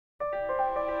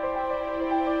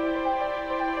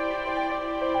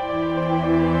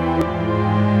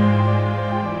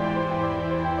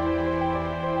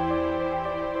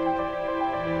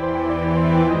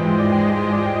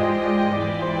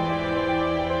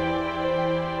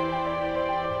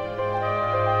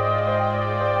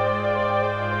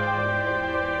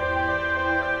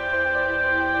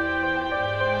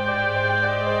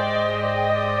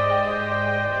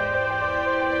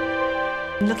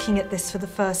looking at this for the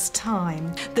first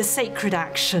time. The sacred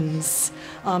actions,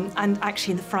 and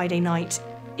actually the Friday night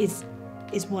is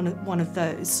one of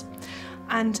those.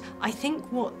 And I think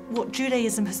what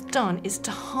Judaism has done is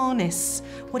to harness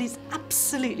what is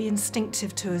absolutely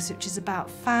instinctive to us, which is about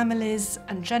families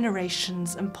and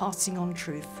generations and passing on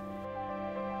truth.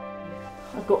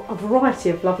 I've got a variety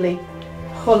of lovely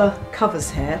chollar covers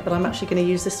here, but I'm actually going to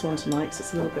use this one tonight because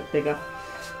it's a little bit bigger.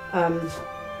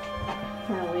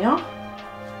 There we are.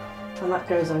 And that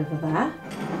goes over there.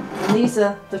 And these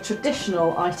are the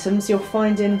traditional items you'll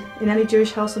find in any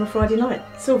Jewish house on a Friday night.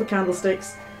 Silver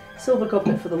candlesticks, silver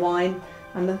goblet for the wine,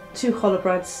 and the 2 challah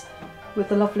breads with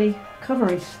the lovely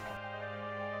covering.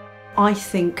 I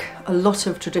think a lot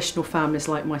of traditional families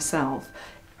like myself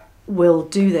will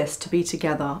do this to be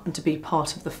together and to be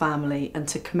part of the family and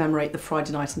to commemorate the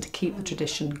Friday night and to keep the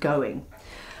tradition going.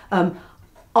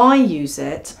 I use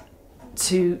it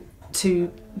to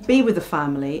be with the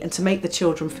family and to make the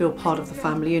children feel part of the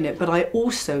family unit, but I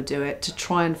also do it to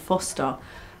try and foster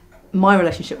my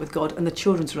relationship with God and the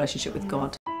children's relationship with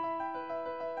God.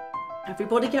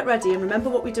 Everybody get ready and remember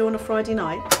what we do on a Friday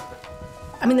night.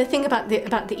 I mean, the thing about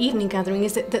the evening gathering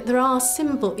is that there are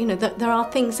symbols, you know, that there are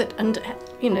things that, and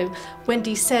you know,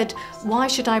 Wendy said, why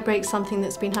should I break something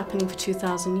that's been happening for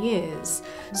 2,000 years?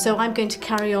 So I'm going to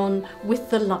carry on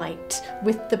with the light,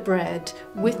 with the bread,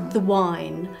 with the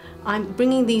wine. I'm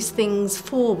bringing these things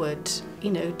forward,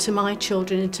 you know, to my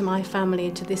children and to my family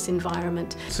and to this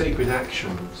environment. Sacred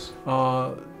actions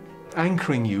are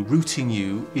anchoring you, rooting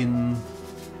you in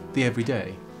the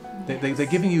everyday. They're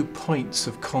giving you points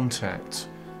of contact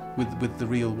with the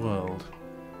real world.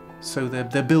 So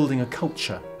they're building a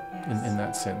culture in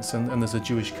that sense. And there's a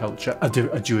Jewish culture,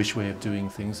 a Jewish way of doing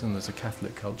things, and there's a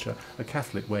Catholic culture, a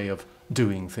Catholic way of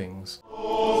doing things.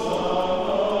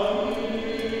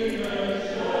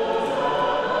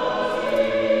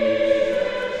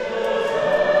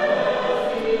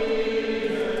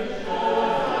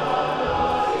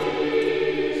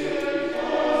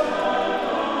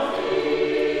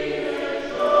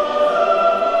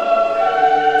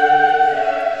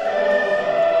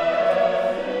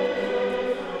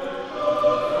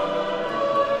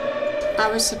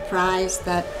 I was surprised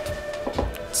that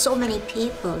so many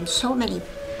people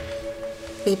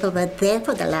were there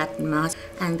for the Latin Mass,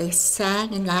 and they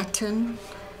sang in Latin,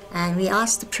 and we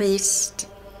asked the priest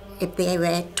if they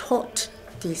were taught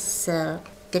these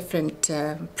different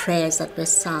prayers that were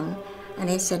sung, and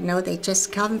they said no, they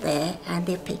just come there and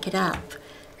they pick it up,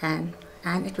 and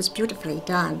it was beautifully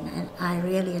done, and I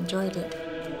really enjoyed it.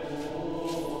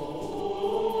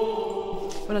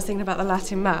 When I was thinking about the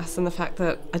Latin Mass and the fact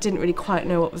that I didn't really quite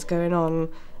know what was going on,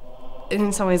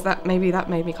 in some ways that made me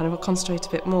kind of concentrate a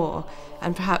bit more.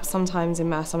 And perhaps sometimes in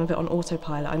Mass I'm a bit on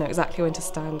autopilot. I know exactly when to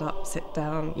stand up, sit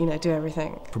down, you know, do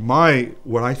everything. For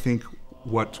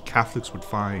what Catholics would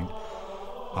find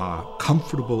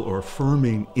comfortable or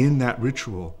affirming in that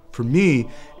ritual, for me,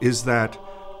 is that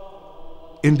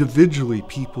individually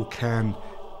people can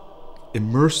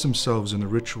immerse themselves in the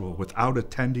ritual without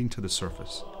attending to the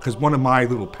surface. Because one of my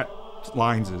little pet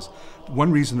lines is,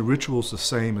 one reason the ritual's the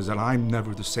same is that I'm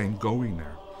never the same going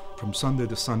there. From Sunday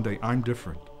to Sunday, I'm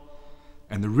different.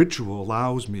 And the ritual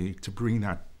allows me to bring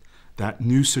that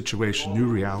new situation, new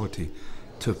reality,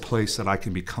 to a place that I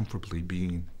can be comfortably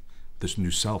being this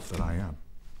new self that I am.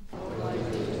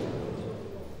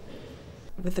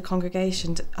 With the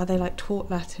congregation, are they like taught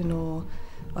Latin or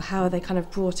how are they kind of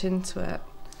brought into it?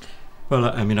 Well,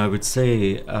 I mean, I would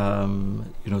say, you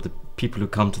know, the people who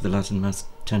come to the Latin Mass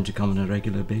tend to come on a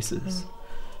regular basis.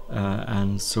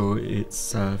 And so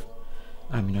it's, I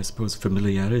mean, I suppose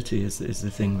familiarity is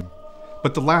the thing.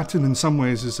 But the Latin in some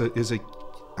ways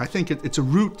I think it's a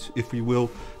root, if you will,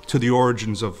 to the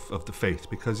origins of the faith,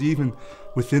 because even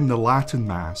within the Latin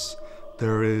Mass,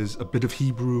 there is a bit of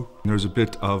Hebrew, there's a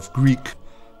bit of Greek.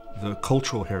 The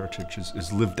cultural heritage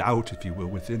is lived out, if you will,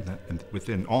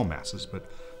 within all Masses,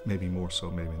 but maybe more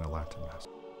so maybe in the Latin Mass.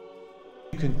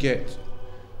 You can get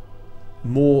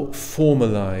more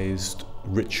formalized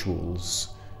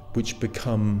rituals which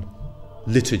become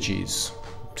liturgies,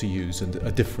 to use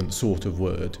a different sort of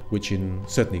word, which in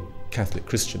certainly Catholic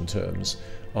Christian terms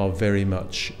are very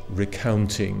much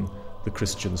recounting the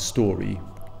Christian story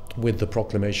with the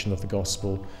proclamation of the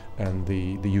Gospel and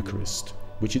the Eucharist,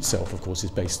 which itself, of course, is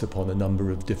based upon a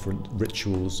number of different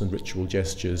rituals and ritual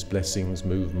gestures, blessings,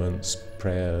 movements,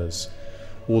 prayers,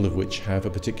 all of which have a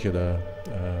particular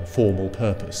formal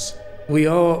purpose. We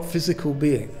are physical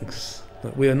beings.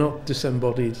 We are not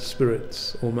disembodied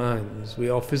spirits or minds.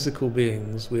 We are physical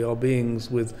beings. We are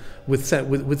beings with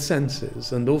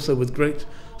senses and also with great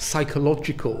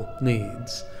psychological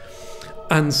needs.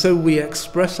 And so we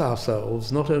express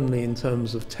ourselves not only in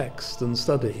terms of text and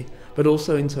study, but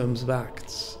also in terms of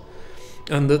acts.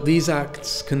 And that these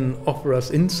acts can offer us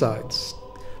insights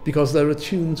because they're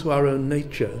attuned to our own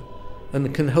nature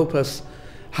and can help us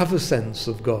have a sense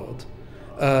of God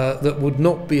that would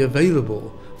not be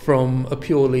available from a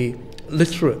purely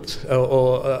literate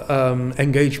or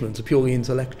engagement, a purely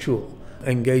intellectual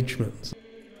engagement.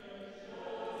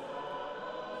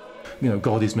 You know,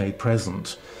 God is made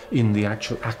present in the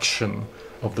actual action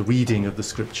of the reading of the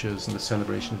scriptures and the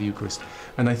celebration of the Eucharist.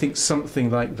 And I think something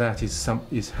like that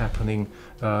is happening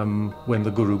when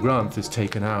the Guru Granth is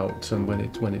taken out and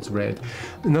when it's read.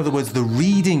 In other words, the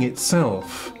reading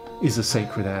itself is a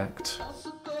sacred act.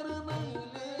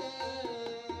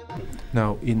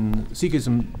 Now, in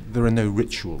Sikhism, there are no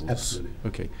rituals. Absolutely.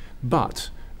 Okay, but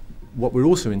what we're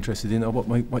also interested in are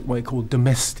what I call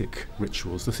domestic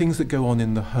rituals, the things that go on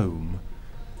in the home.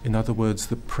 In other words,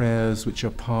 the prayers which are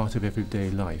part of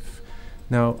everyday life.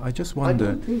 Now, I just wonder... I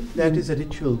don't think that is a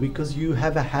ritual, because you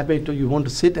have a habit or you want to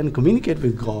sit and communicate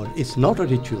with God. It's not a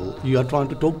ritual. You are trying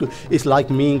to talk to... It's like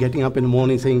me getting up in the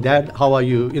morning saying, Dad, how are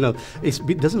you? You know,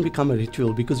 it doesn't become a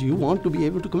ritual because you want to be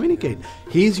able to communicate.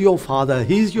 He's your father,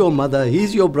 he's your mother,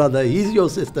 he's your brother, he's your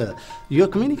sister. You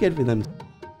communicate with them.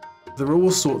 There are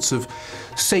all sorts of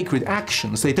sacred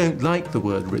actions. They don't like the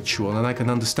word ritual, and I can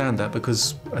understand that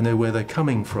because I know where they're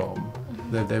coming from.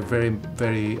 They're very,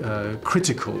 very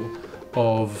critical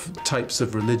of types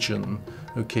of religion,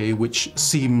 okay, which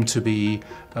seem to be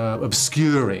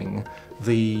obscuring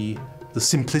the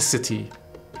simplicity,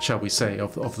 shall we say,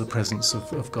 of the presence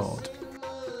of God.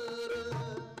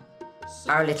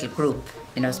 Our little group,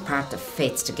 you know, as part of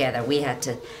Faiths Together, we had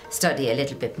to study a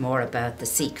little bit more about the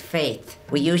Sikh faith.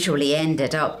 We usually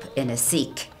ended up in a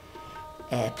Sikh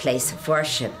place of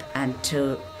worship, and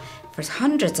for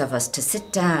hundreds of us to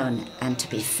sit down and to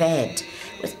be fed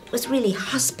was really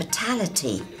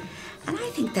hospitality. And I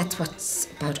think that's what's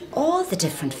about all the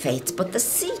different faiths, but the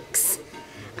Sikhs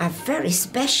are very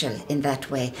special in that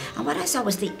way. And what I saw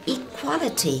was the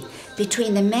equality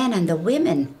between the men and the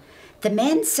women. The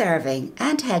men serving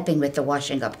and helping with the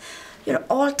washing up, you know,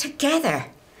 all together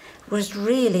was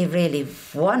really, really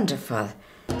wonderful.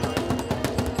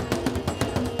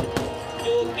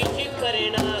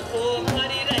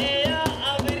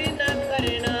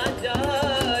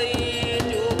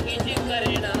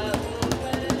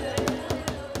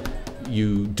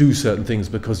 You do certain things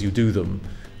because you do them,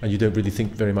 and you don't really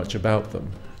think very much about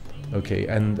them. Okay,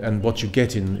 and what you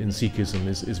get in Sikhism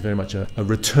is very much a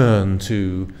return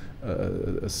to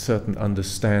a certain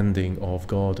understanding of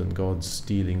God and God's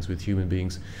dealings with human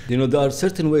beings. You know, there are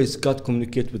certain ways God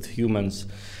communicates with humans.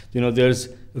 You know, there's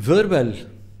verbal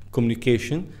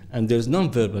communication and there's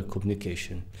non-verbal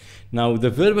communication. Now,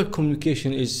 the verbal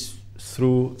communication is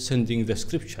through sending the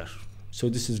scripture. So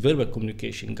this is verbal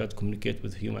communication, God communicates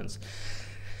with humans.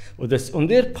 Well, that's on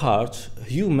their part,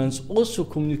 humans also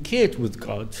communicate with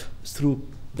God through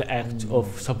the act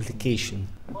of supplication.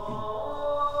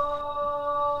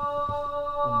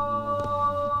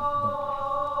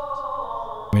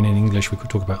 I mean, in English we could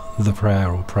talk about the prayer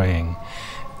or praying.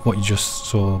 What you just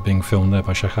saw being filmed there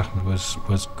by Sheikh Ahmed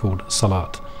was called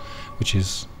Salat, which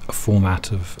is a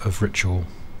format of ritual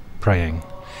praying.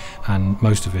 And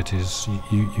most of it is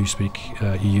you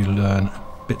learn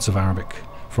bits of Arabic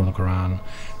from the Quran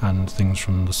and things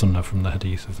from the Sunnah, from the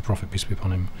Hadith of the Prophet, peace be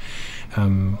upon him.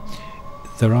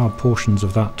 There are portions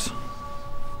of that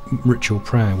ritual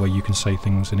prayer where you can say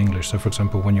things in English. So, for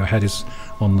example, when your head is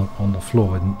on the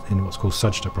floor in what's called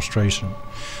sajda, prostration,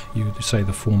 you say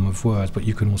the form of words, but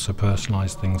you can also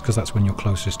personalise things because that's when you're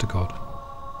closest to God.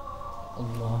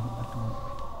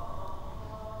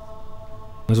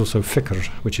 There's also fikr,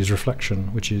 which is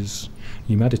reflection, which is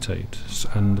you meditate.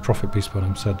 And the Prophet, peace be upon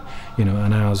him, said, you know,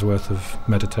 an hour's worth of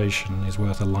meditation is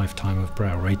worth a lifetime of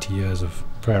prayer, or 80 years of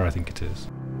prayer, I think it is.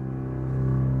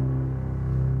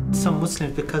 Some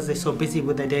Muslims, because they're so busy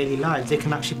with their daily lives, they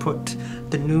can actually put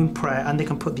the noon prayer and they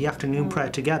can put the afternoon prayer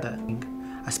together.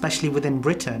 Especially within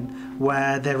Britain,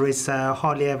 where there is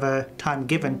hardly ever time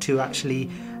given to actually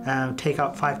take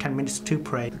out 5-10 minutes to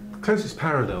pray. Closest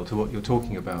parallel to what you're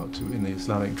talking about in the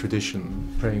Islamic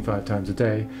tradition, praying 5 times a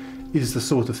day, is the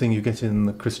sort of thing you get in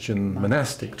the Christian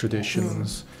monastic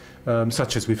traditions,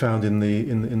 such as we found in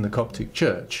the Coptic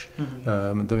Church.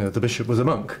 The bishop was a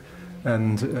monk,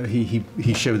 and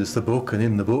he showed us the book, and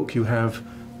in the book you have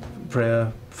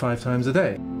prayer 5 times a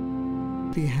day.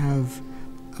 We have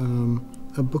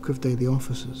a book of daily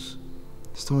offices,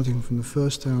 starting from the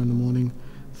 1st hour in the morning,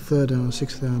 3rd hour,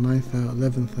 6th hour, 9th hour,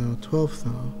 11th hour, 12th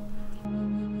hour.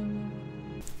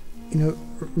 You know,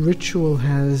 ritual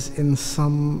has in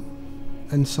some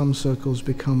in some circles has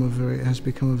become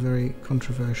a very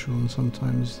controversial and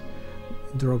sometimes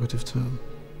derogative term.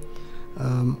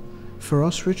 For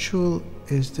us, ritual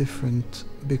is different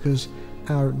because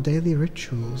our daily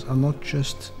rituals are not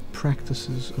just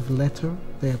practices of letter,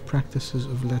 they are practices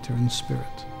of letter and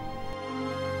spirit.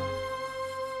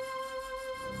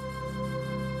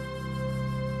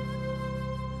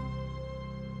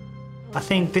 I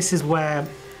think this is where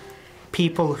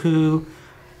people who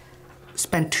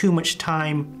spend too much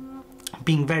time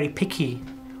being very picky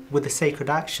with the sacred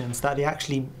actions, that they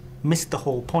actually miss the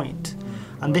whole point.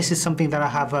 And this is something that I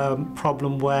have a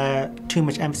problem where too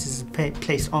much emphasis is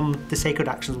placed on the sacred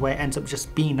actions where it ends up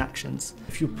just being actions.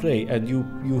 If you pray and you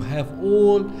have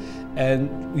all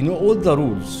the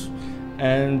rules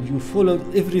and you follow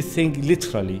everything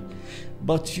literally,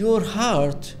 but your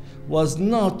heart was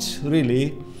not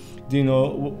really,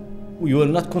 you were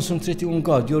not concentrating on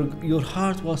God. Your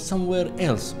heart was somewhere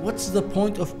else. What's the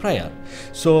point of prayer?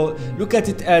 So look at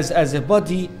it as a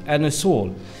body and a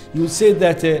soul. You would say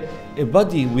that a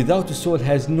body without a soul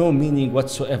has no meaning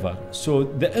whatsoever. So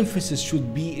the emphasis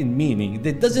should be in meaning.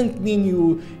 That doesn't mean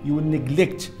you will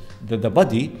neglect the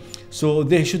body. So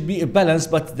there should be a balance,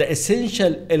 but the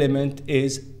essential element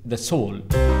is the soul.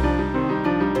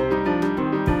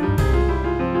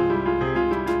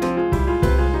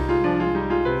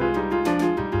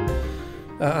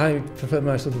 I prefer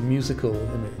my sort of musical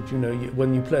image.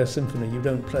 When you play a symphony, you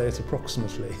don't play it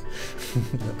approximately.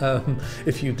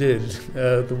 If you did,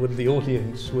 the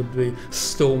audience would be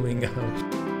storming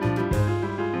out.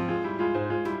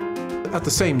 At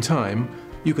the same time,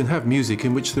 you can have music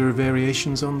in which there are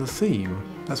variations on the theme.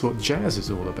 That's what jazz is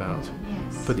all about.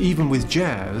 Yes. But even with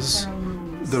jazz,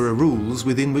 there are rules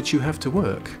within which you have to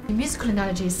work. The musical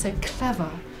analogy is so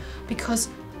clever because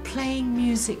playing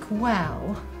music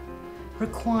well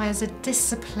requires a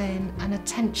discipline and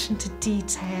attention to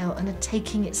detail and a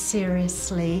taking it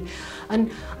seriously and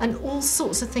all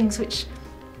sorts of things which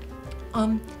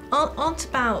aren't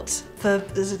about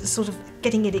the sort of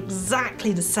getting it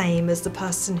exactly the same as the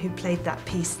person who played that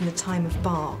piece in the time of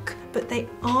Bach, but they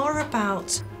are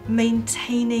about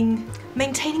maintaining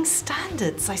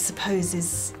standards, I suppose,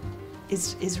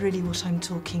 is really what I'm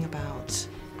talking about.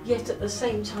 Yet at the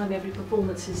same time, every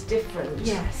performance is different.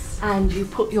 Yes. And you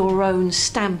put your own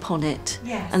stamp on it.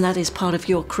 Yes. And that is part of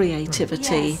your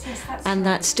creativity. Yes, that's and right.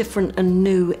 That's different and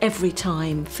new every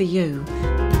time for you.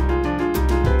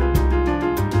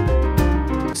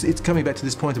 It's coming back to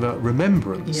this point about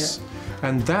remembrance. Yeah.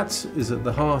 And that is at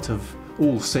the heart of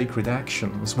all sacred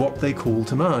actions, what they call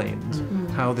to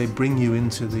mind, how they bring you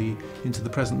into the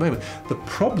present moment. The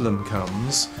problem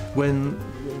comes when,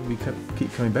 we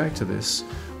keep coming back to this,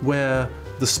 where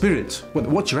the spirit,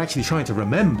 what you're actually trying to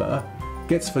remember,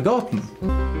 gets forgotten.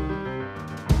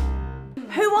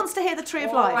 Who wants to hear the Tree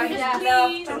of Life? I'd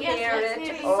love to hear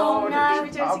it. Oh, should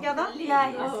we do it together?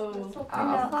 Yes.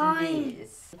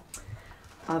 Please.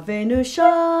 Avenu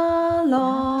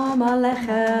Shalom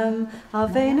Alechem,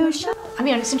 Avenu Shalom. I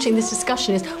mean, it's interesting, this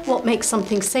discussion is what makes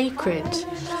something sacred?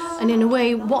 And in a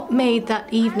way, what made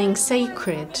that evening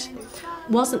sacred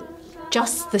wasn't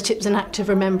just that it was an act of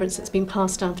remembrance that's been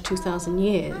passed down for 2,000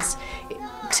 years.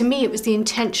 To me, it was the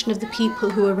intention of the people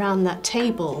who were around that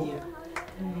table.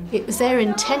 It was their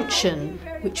intention,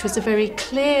 which was a very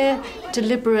clear,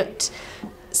 deliberate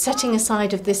setting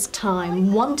aside of this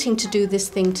time, wanting to do this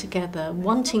thing together,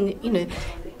 wanting,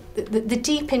 the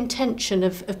deep intention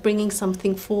of bringing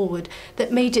something forward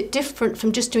that made it different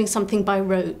from just doing something by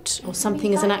rote or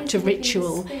something as an act of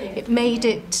ritual. It made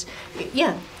it,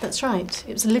 yeah, that's right.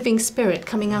 It was a living spirit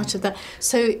coming out of that.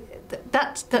 So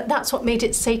that's what made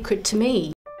it sacred to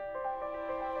me.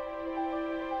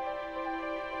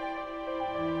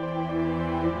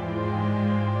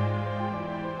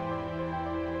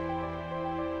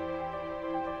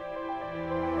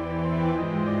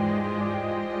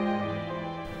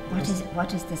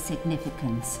 What is the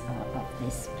significance of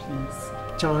this,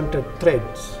 please? Chanted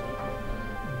threads.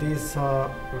 These are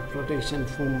protection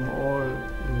from all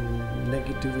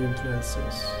negative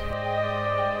influences.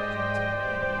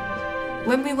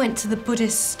 When we went to the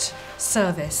Buddhist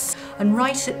service, and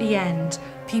right at the end,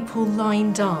 people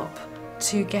lined up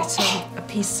to get a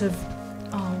piece of,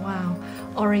 oh wow,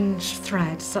 orange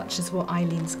thread, such as what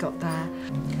Eileen's got there.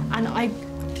 And I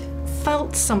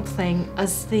felt something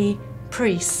as the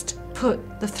priest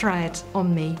put the thread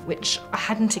on me, which I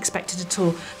hadn't expected at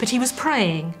all. But he was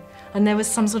praying, and there was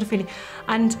some sort of feeling.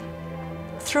 And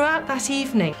throughout that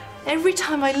evening, every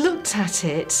time I looked at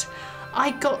it, I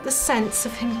got the sense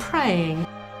of him praying.